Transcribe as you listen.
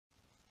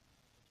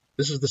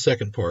This is the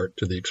second part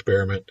to the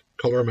experiment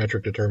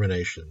colorimetric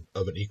determination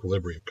of an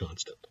equilibrium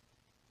constant.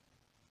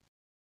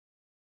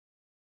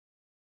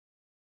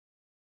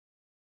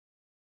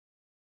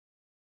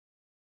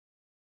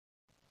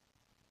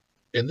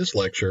 In this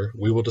lecture,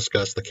 we will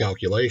discuss the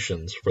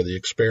calculations for the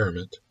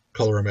experiment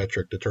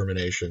colorimetric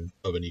determination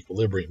of an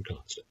equilibrium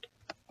constant.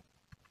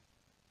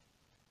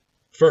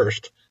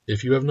 First,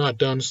 if you have not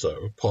done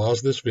so,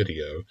 pause this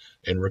video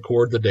and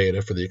record the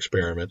data for the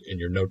experiment in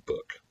your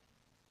notebook.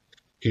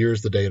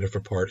 Here's the data for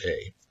part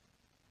A.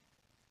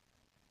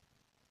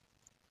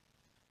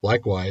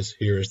 Likewise,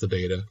 here is the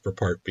data for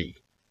part B.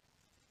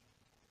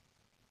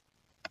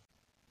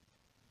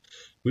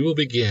 We will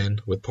begin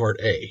with part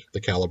A,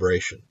 the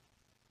calibration.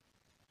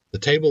 The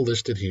table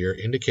listed here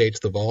indicates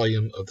the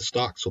volume of the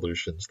stock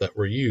solutions that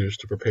were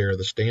used to prepare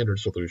the standard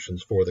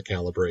solutions for the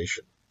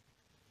calibration.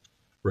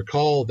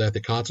 Recall that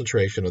the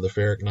concentration of the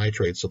ferric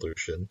nitrate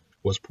solution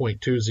was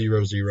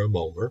 0.200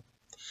 molar,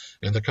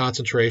 and the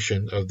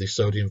concentration of the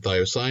sodium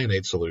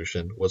thiocyanate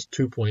solution was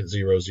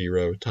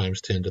 2.00 times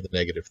 10 to the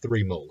negative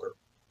 3 molar.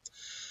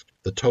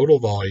 The total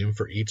volume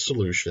for each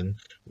solution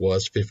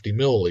was 50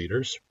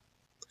 milliliters.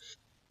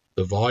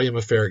 The volume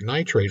of ferric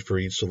nitrate for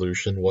each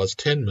solution was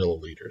 10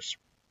 milliliters.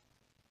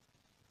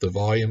 The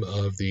volume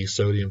of the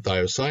sodium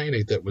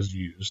thiocyanate that was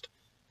used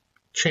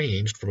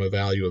changed from a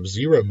value of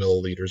 0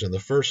 milliliters in the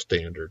first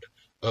standard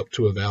up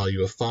to a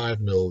value of 5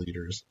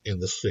 milliliters in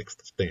the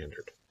sixth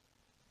standard.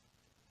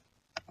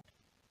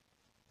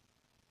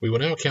 We will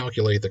now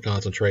calculate the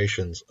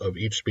concentrations of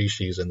each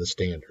species in the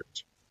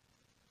standards.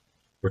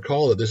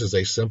 Recall that this is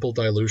a simple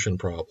dilution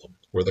problem,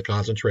 where the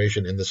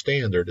concentration in the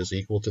standard is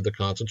equal to the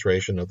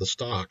concentration of the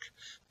stock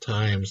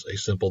times a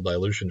simple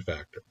dilution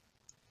factor.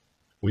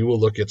 We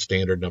will look at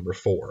standard number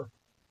 4.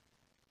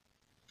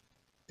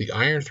 The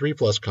iron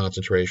 3+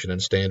 concentration in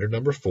standard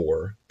number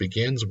 4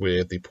 begins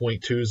with the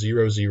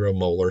 0.200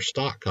 molar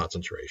stock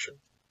concentration.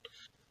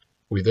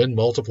 We then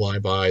multiply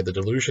by the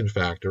dilution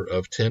factor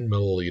of 10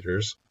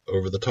 milliliters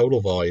over the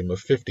total volume of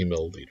 50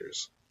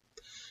 milliliters.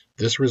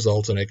 This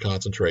results in a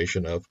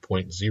concentration of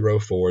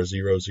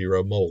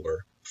 0.0400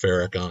 molar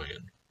ferric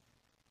ion.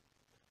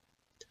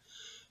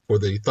 For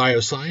the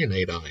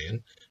thiocyanate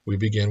ion, we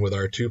begin with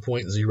our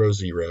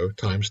 2.00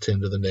 times 10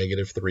 to the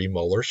negative 3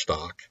 molar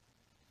stock,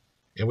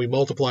 and we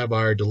multiply by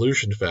our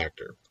dilution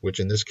factor,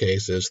 which in this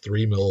case is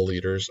 3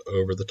 milliliters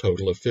over the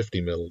total of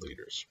 50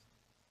 milliliters.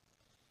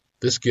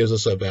 This gives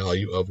us a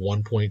value of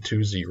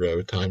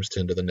 1.20 times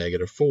 10 to the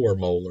negative 4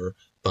 molar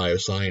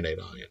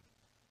thiocyanate ion.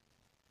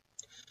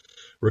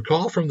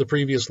 Recall from the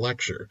previous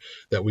lecture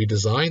that we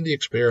designed the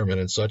experiment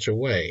in such a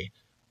way,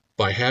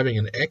 by having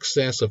an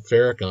excess of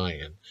ferric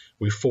ion,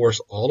 we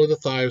force all of the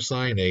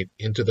thiocyanate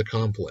into the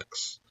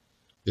complex.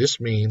 This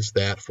means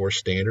that for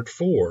standard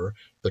 4,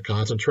 the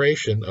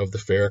concentration of the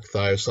ferric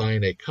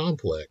thiocyanate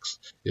complex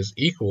is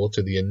equal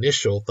to the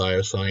initial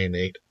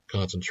thiocyanate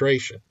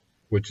concentration,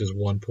 which is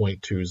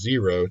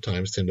 1.20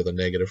 times 10 to the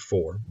negative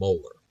 4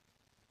 molar.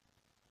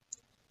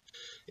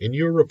 In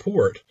your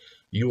report,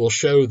 you will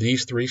show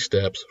these 3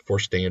 steps for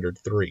standard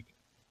 3.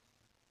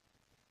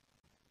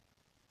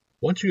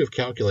 Once you have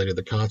calculated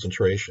the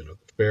concentration of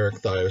the ferric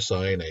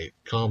thiocyanate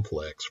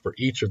complex for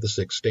each of the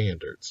 6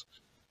 standards,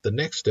 the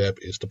next step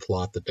is to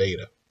plot the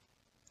data.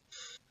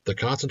 The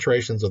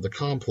concentrations of the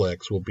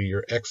complex will be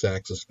your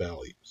x-axis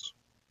values.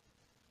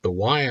 The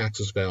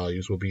y-axis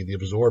values will be the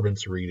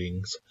absorbance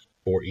readings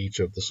for each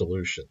of the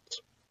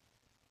solutions.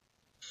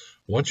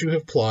 Once you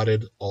have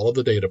plotted all of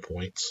the data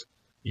points,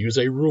 use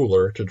a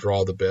ruler to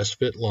draw the best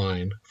fit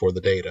line for the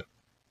data.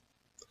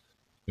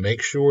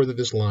 Make sure that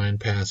this line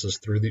passes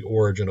through the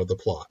origin of the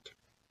plot.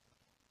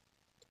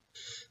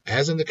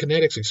 As in the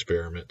kinetics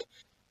experiment,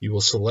 you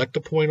will select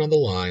a point on the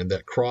line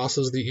that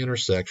crosses the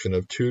intersection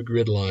of 2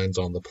 grid lines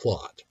on the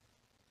plot.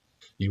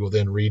 You will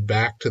then read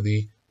back to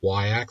the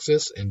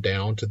y-axis and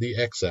down to the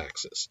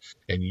x-axis,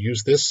 and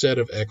use this set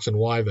of x and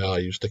y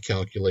values to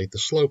calculate the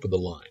slope of the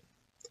line.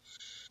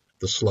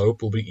 The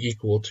slope will be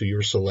equal to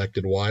your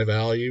selected y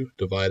value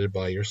divided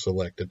by your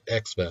selected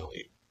x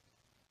value.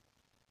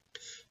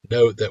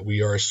 Note that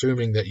we are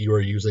assuming that you are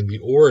using the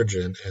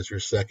origin as your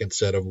second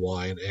set of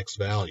y and x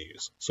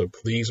values, so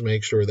please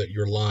make sure that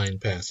your line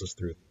passes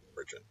through the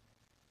origin.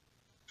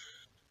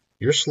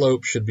 Your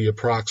slope should be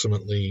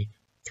approximately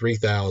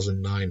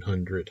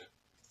 3,900.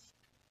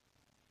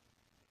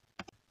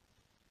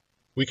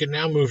 We can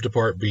now move to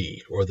part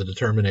B, or the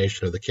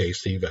determination of the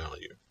Kc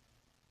value.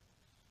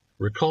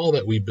 Recall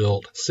that we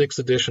built 6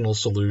 additional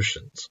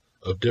solutions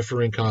of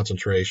differing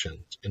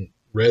concentrations and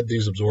read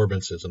these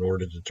absorbances in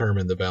order to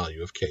determine the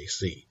value of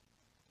Kc.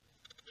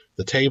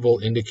 The table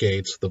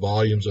indicates the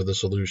volumes of the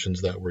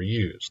solutions that were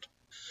used.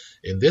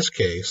 In this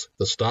case,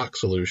 the stock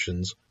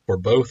solutions for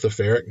both the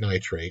ferric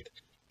nitrate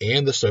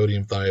and the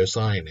sodium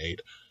thiocyanate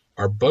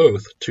are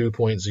both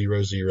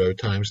 2.00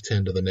 times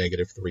 10 to the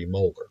negative 3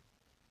 molar.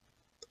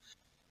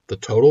 The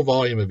total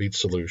volume of each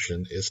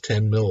solution is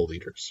 10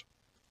 milliliters.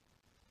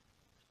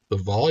 The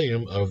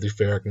volume of the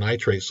ferric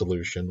nitrate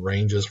solution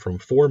ranges from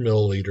 4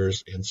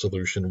 milliliters in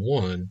solution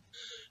 1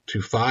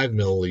 to 5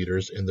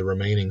 milliliters in the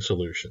remaining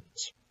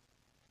solutions.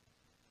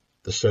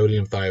 The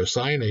sodium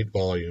thiocyanate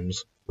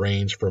volumes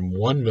range from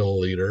 1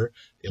 milliliter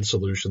in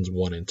solutions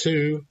 1 and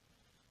 2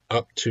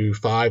 up to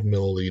 5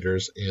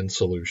 milliliters in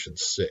solution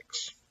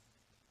 6.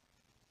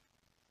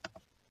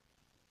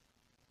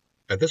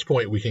 At this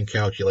point, we can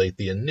calculate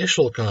the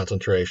initial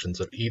concentrations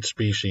of each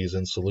species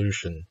in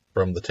solution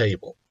from the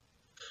table.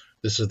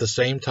 This is the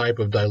same type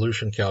of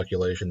dilution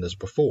calculation as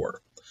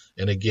before,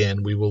 and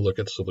again, we will look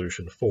at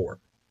solution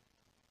 4.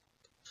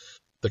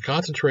 The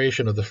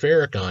concentration of the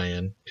ferric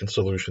ion in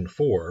solution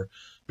 4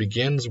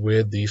 begins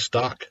with the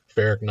stock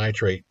ferric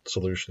nitrate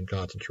solution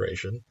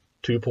concentration,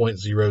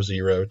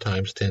 2.00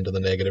 times 10 to the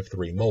negative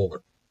 3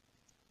 molar.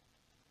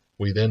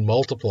 We then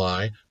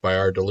multiply by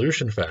our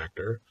dilution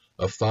factor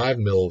of 5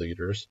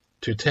 milliliters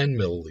to 10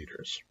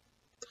 milliliters.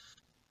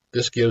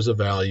 This gives a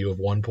value of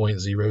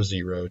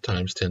 1.00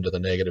 times 10 to the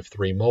negative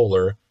 3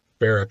 molar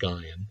ferric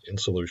ion in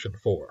solution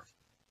 4.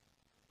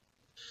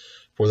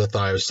 For the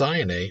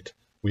thiocyanate,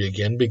 we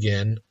again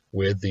begin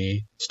with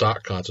the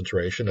stock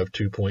concentration of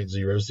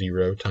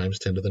 2.00 times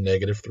 10 to the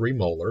negative 3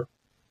 molar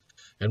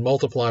and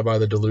multiply by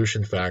the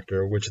dilution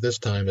factor, which this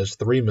time is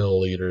 3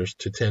 milliliters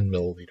to 10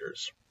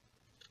 milliliters.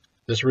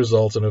 This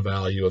results in a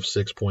value of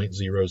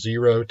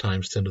 6.00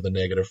 times 10 to the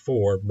negative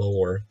 4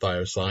 molar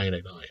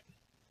thiocyanate ion.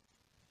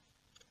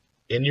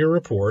 In your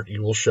report,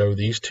 you will show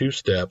these two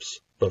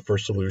steps, but for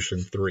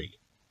solution 3.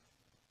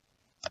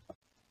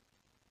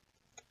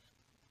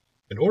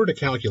 In order to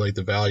calculate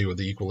the value of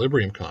the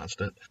equilibrium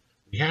constant,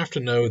 we have to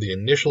know the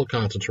initial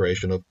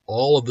concentration of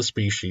all of the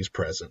species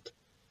present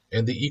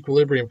and the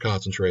equilibrium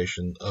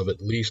concentration of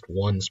at least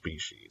one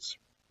species.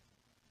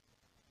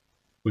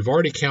 We've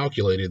already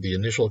calculated the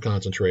initial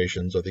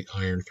concentrations of the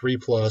iron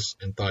 3+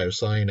 and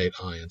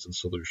thiocyanate ions in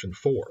solution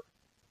 4.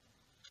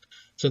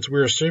 Since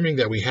we're assuming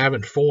that we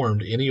haven't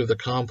formed any of the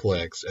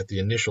complex at the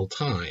initial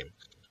time,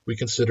 we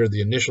consider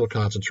the initial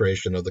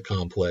concentration of the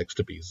complex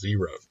to be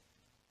 0.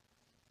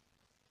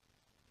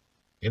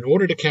 In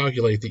order to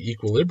calculate the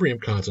equilibrium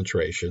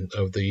concentration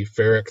of the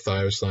ferric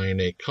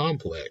thiocyanate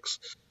complex,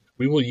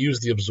 we will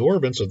use the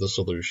absorbance of the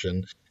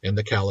solution and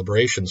the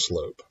calibration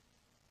slope.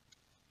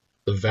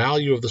 The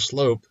value of the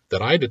slope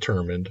that I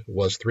determined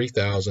was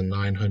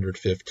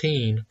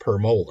 3,915 per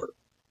molar.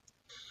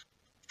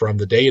 From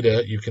the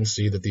data, you can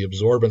see that the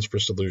absorbance for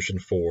solution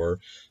 4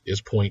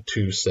 is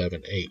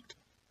 0.278.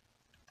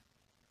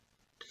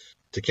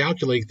 To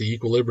calculate the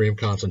equilibrium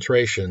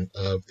concentration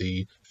of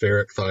the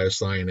ferric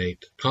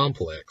thiocyanate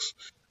complex,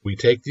 we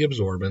take the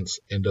absorbance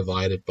and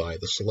divide it by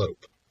the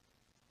slope.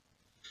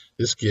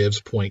 This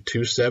gives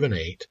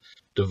 0.278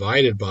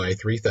 divided by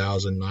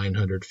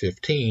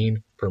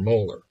 3,915 per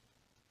molar.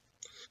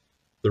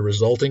 The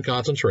resulting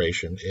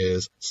concentration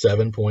is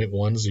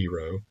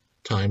 7.10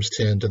 times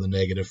 10 to the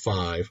negative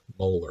 5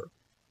 molar.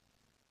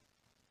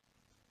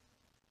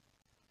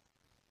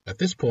 At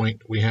this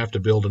point, we have to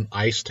build an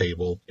ice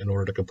table in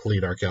order to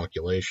complete our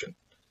calculation.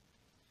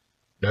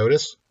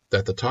 Notice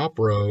that the top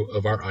row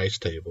of our ice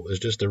table is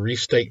just a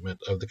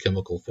restatement of the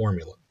chemical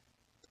formula.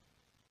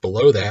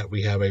 Below that,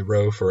 we have a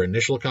row for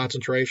initial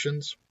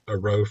concentrations, a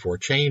row for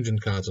change in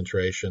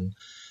concentration,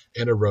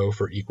 and a row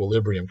for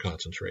equilibrium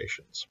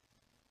concentrations.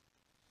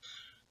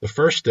 The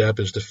first step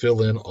is to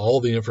fill in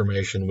all the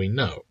information we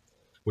know,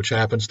 which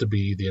happens to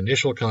be the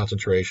initial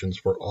concentrations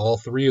for all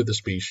 3 of the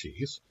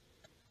species,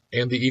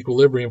 and the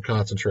equilibrium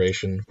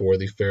concentration for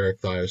the ferric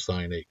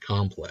thiocyanate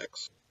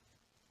complex.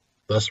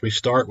 Thus, we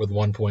start with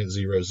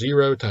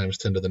 1.00 times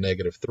 10 to the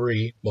negative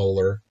 3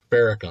 molar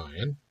ferric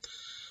ion,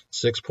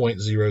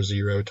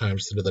 6.00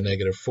 times 10 to the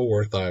negative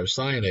 4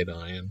 thiocyanate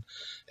ion,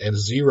 and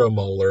 0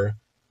 molar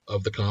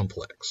of the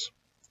complex.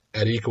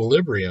 At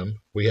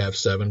equilibrium, we have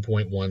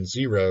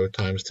 7.10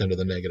 times 10 to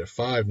the negative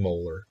 5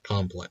 molar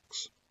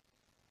complex.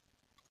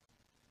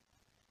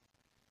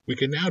 We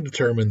can now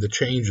determine the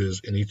changes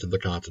in each of the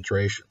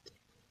concentrations.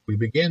 We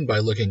begin by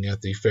looking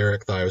at the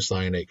ferric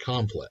thiocyanate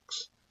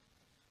complex.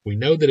 We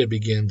know that it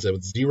begins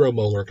with 0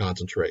 molar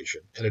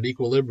concentration, and at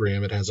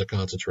equilibrium it has a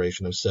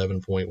concentration of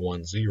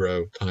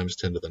 7.10 times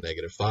 10 to the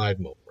negative 5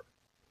 molar.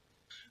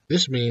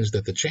 This means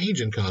that the change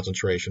in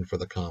concentration for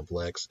the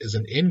complex is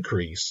an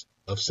increase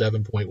of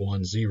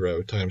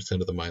 7.10 times 10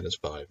 to the minus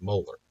 5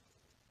 molar.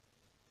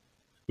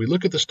 We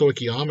look at the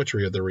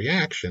stoichiometry of the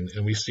reaction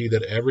and we see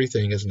that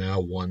everything is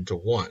now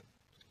 1-to-1.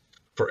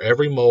 For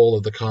every mole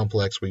of the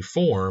complex we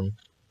form,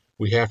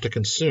 we have to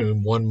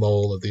consume 1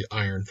 mole of the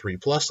iron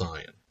 3+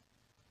 ion.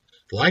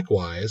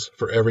 Likewise,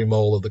 for every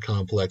mole of the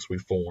complex we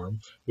form,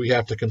 we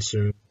have to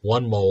consume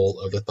 1 mole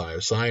of the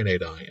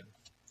thiocyanate ion.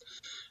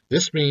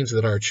 This means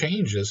that our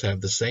changes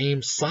have the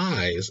same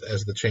size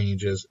as the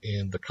changes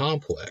in the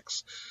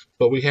complex,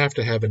 but we have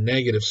to have a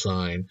negative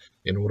sign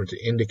in order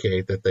to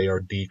indicate that they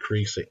are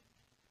decreasing.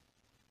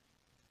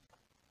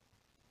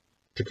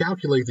 To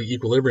calculate the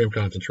equilibrium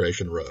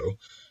concentration row,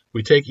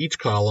 we take each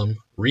column,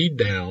 read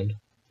down,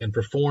 and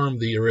perform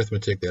the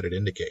arithmetic that it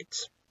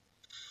indicates.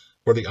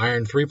 For the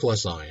iron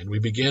 3+ ion, we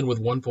begin with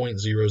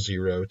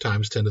 1.00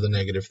 times 10 to the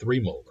negative 3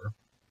 molar,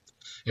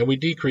 and we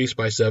decrease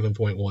by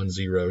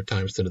 7.10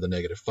 times 10 to the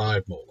negative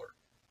 5 molar.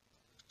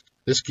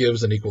 This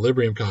gives an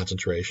equilibrium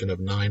concentration of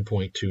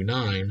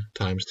 9.29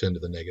 times 10 to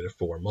the negative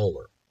 4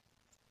 molar.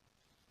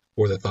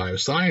 For the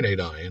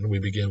thiocyanate ion, we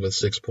begin with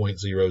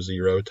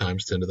 6.00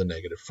 times 10 to the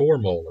negative 4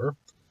 molar,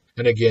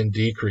 and again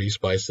decrease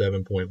by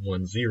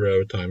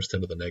 7.10 times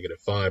 10 to the negative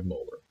 5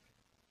 molar.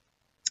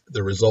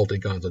 The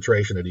resulting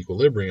concentration at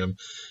equilibrium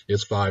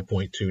is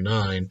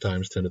 5.29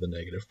 times 10 to the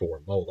negative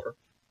 4 molar.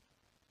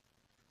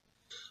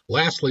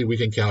 Lastly, we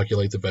can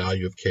calculate the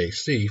value of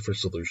Kc for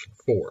solution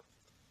 4.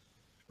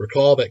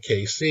 Recall that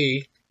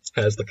Kc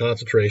has the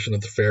concentration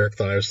of the ferric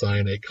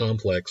thiocyanate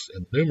complex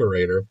in the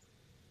numerator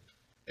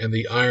and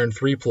the iron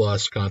 3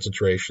 plus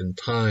concentration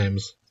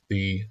times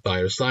the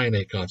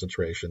thiocyanate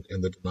concentration in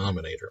the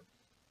denominator.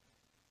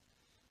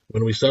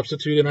 When we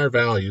substitute in our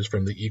values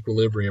from the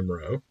equilibrium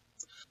row,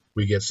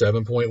 we get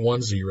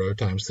 7.10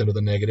 times 10 to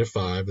the negative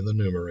 5 in the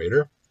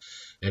numerator,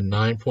 and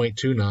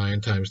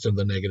 9.29 times 10 to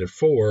the negative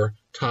 4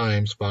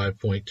 times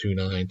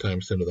 5.29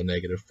 times 10 to the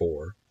negative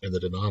 4 in the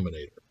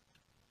denominator.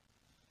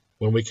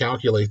 When we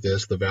calculate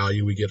this, the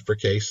value we get for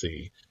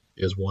Kc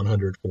is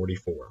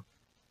 144.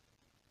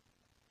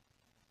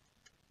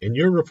 In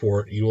your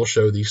report, you will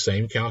show these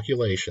same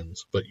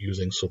calculations, but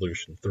using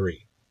solution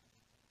 3.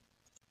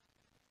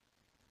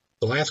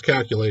 The last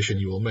calculation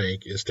you will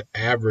make is to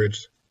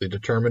average the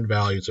determined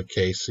values of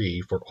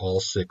Kc for all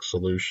 6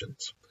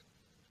 solutions.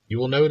 You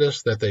will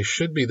notice that they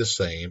should be the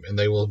same and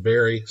they will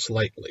vary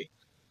slightly,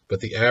 but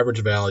the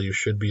average value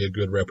should be a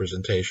good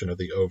representation of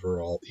the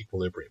overall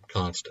equilibrium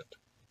constant.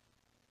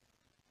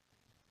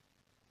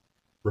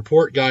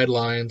 Report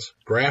guidelines,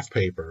 graph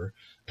paper,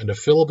 and a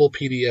fillable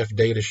PDF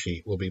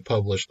datasheet will be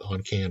published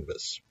on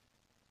Canvas.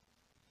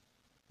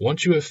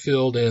 Once you have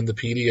filled in the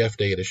PDF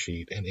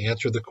datasheet and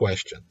answered the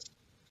questions,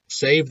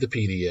 save the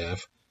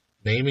PDF,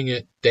 naming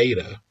it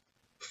Data,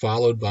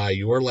 followed by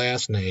your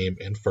last name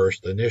and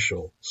first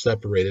initial,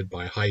 separated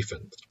by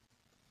hyphens.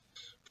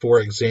 For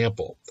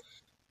example,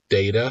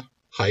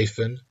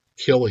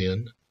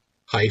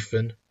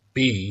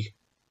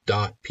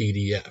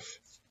 data-Killian-B.pdf.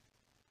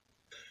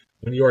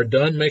 When you are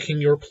done making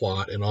your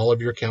plot and all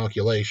of your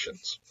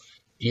calculations,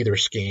 either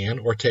scan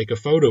or take a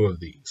photo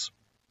of these.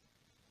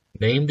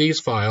 Name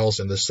these files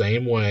in the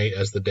same way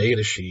as the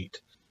datasheet,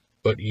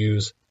 but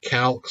use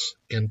calcs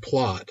in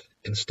plot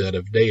instead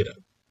of data.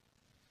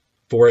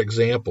 For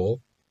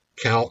example,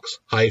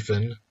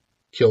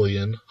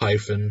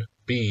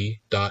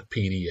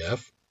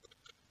 calcs-Killian-B.pdf,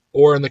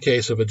 or in the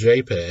case of a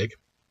JPEG,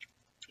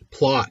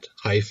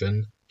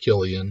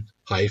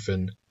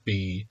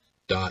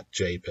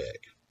 plot-Killian-B.jpg.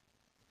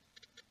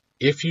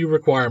 If you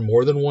require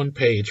more than one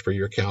page for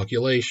your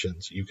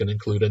calculations, you can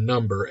include a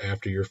number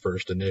after your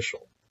first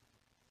initial.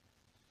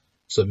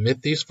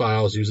 Submit these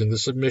files using the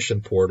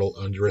submission portal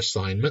under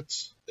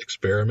Assignments,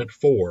 Experiment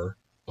 4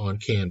 on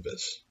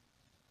Canvas.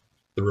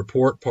 The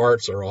report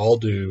parts are all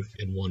due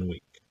in 1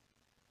 week.